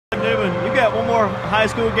got one more high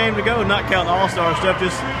school game to go, not counting the all-star stuff.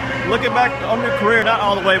 Just looking back on your career, not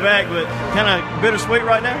all the way back, but kind of bittersweet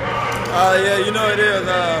right now. Yeah, you know it is.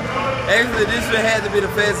 Actually, this year had to be the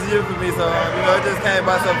fastest year for me, so it just came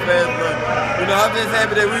by so fast. But I'm just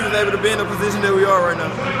happy that we was able to be in the position that we are right now.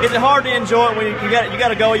 Is it hard to enjoy it when you got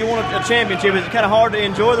to go? You want a championship? Is it kind of hard to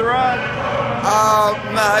enjoy the ride?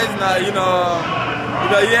 Nah, it's not. You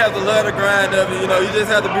have to love the grind of it. You just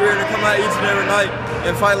have to be ready to come out each and every night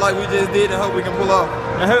and fight like we just did and hope we can pull off.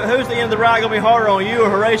 Now, who's the end of the ride going to be harder on, you or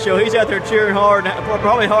Horatio? He's out there cheering hard,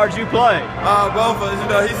 probably hard as you play. Both of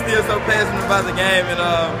us. He's still so passionate about the game, and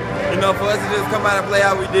for us to just come out and play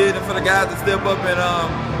how we did, and for the guys to step up and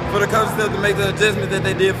for the coaches to make the adjustment that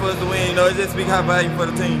they did for us to win, it just speaks high value for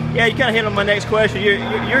the team. Yeah, you kind of hit on my next question.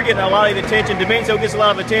 You're getting a lot of attention. Domingo gets a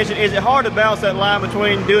lot of attention. Is it hard to balance that line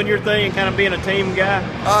between doing your thing and kind of being a team guy?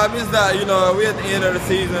 It's not. We're at the end of the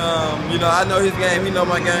season. I know his game. He know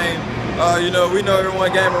my game. We know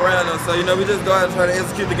everyone's game around us. So, we just go out and try to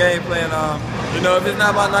execute the game plan. If it's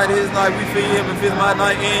not my night, his night, we feed him. If it's my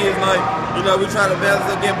night and his night, we try to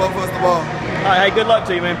balance up, getting both of us the ball. All right, hey, good luck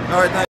to you, man. All right, thanks.